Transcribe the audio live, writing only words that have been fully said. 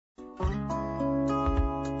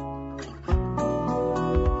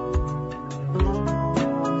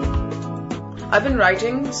I've been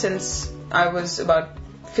writing since I was about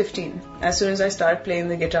 15. As soon as I started playing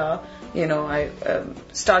the guitar, I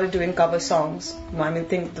started doing cover songs. I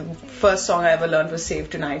think the first song I ever learned was Save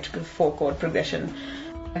Tonight, 4-chord progression.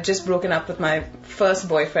 I'd just broken up with my first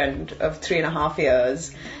boyfriend of 3.5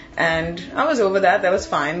 years, and I was over that was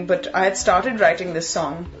fine, but I had started writing this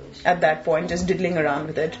song at that point, just diddling around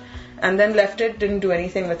with it, and then left it, didn't do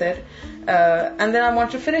anything with it, and then I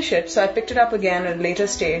wanted to finish it, so I picked it up again at a later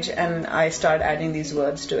stage, and I started adding these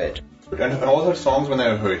words to it. And all her songs, when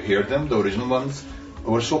I heard them, the original ones,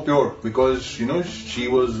 were so pure, because she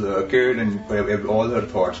was a kid and all her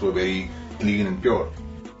thoughts were very clean and pure.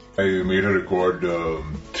 I made her record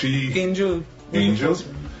 3 Angel,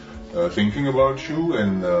 Thinking About You,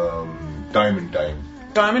 and Time and Time.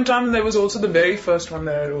 Time and Time, there was also the very first one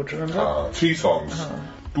that I wrote, remember? 3 songs.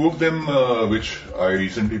 2 of them which I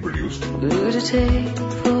recently produced. Would it take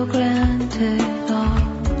for granted all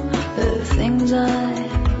the things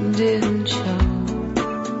I didn't show?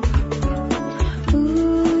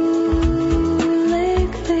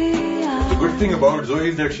 The good thing about Zoe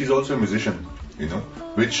is that she's also a musician,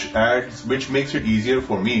 which makes it easier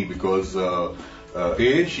for me, because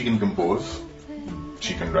A, she can compose,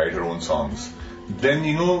 she can write her own songs. Then,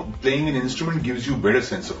 playing an instrument gives you better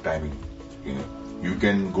sense of timing. You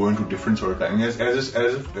can go into different sort of timing as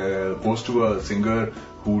opposed to a singer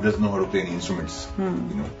who doesn't know how to play any instruments.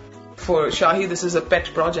 For Shahi, this is a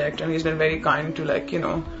pet project, and he's been very kind to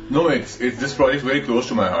No, this project is very close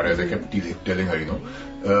to my heart, as I kept telling her.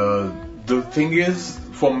 The thing is,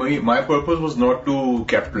 for me, my purpose was not to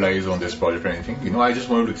capitalize on this project or anything. I just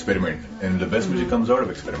wanted to experiment, and the best music comes out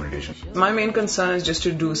of experimentation. My main concern is just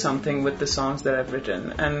to do something with the songs that I've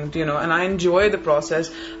written, and and I enjoy the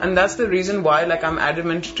process, and that's the reason why I'm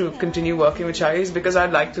adamant to continue working with Shahi, is because I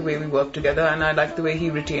like the way we work together, and I like the way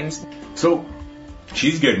he retains. So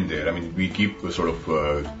she's getting there. I mean, we keep sort of,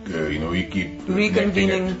 we keep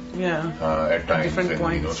reconvening, at times, different and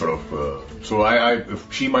points. So I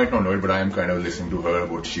she might not know it, but I am kind of listening to her,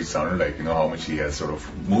 what she sounded like, how much she has sort of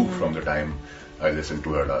moved from the time I listened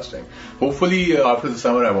to her last time. Hopefully, after the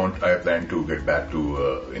summer, I plan to get back to,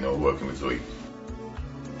 working with Zoe.